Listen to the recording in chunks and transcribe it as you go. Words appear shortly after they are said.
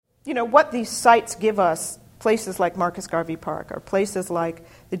what these sites give us, places like Marcus Garvey Park or places like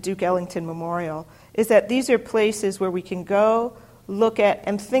the Duke Ellington Memorial, is that these are places where we can go, look at,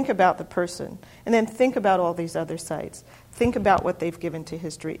 and think about the person, and then think about all these other sites. Think about what they've given to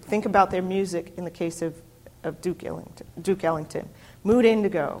history. Think about their music in the case of Duke Ellington. Mood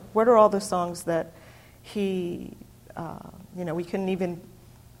Indigo. What are all the songs that he, we couldn't even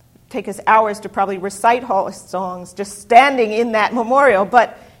take us hours to probably recite all his songs just standing in that memorial,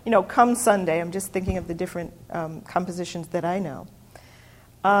 but come Sunday, I'm just thinking of the different compositions that I know.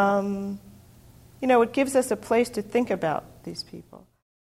 It gives us a place to think about these people.